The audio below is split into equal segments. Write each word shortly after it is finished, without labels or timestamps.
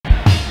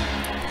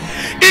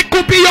It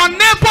could be your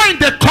neighbor in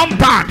the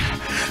compound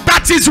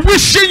that is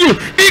wishing you.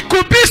 It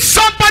could be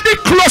somebody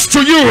close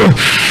to you.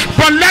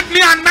 But let me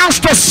announce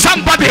to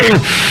somebody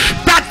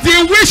that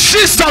the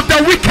wishes of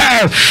the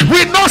wicked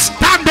will not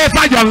stand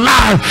over your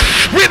life,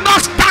 will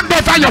not stand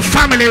over your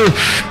family.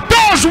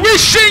 Those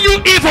wishing you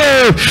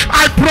evil,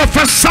 I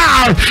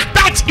prophesy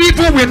that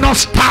evil will not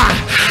stand.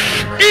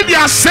 If you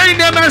are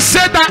saying amen,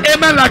 say that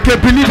amen like a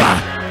believer.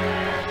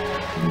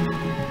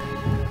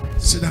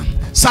 Sit down.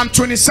 Psalm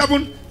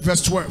 27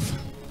 verse 12.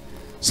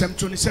 Psalm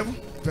 27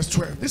 verse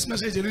 12. This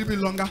message is a little bit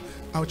longer.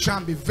 I'll try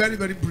and be very,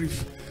 very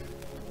brief.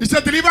 He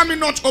said, deliver me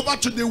not over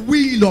to the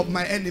will of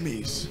my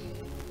enemies.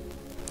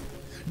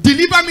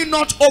 Deliver me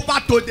not over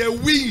to the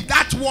will.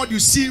 That word you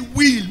see,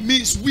 will,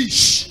 means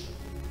wish.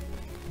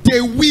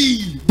 The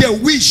will,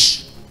 the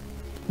wish.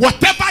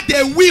 Whatever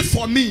they will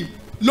for me,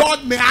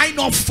 Lord, may I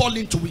not fall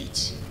into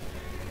it.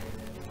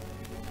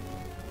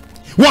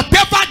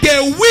 Whatever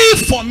they will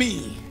for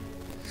me,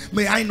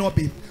 may I not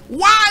be.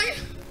 Why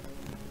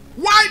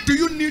do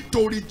you need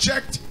to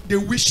reject the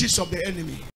wishes of the enemy?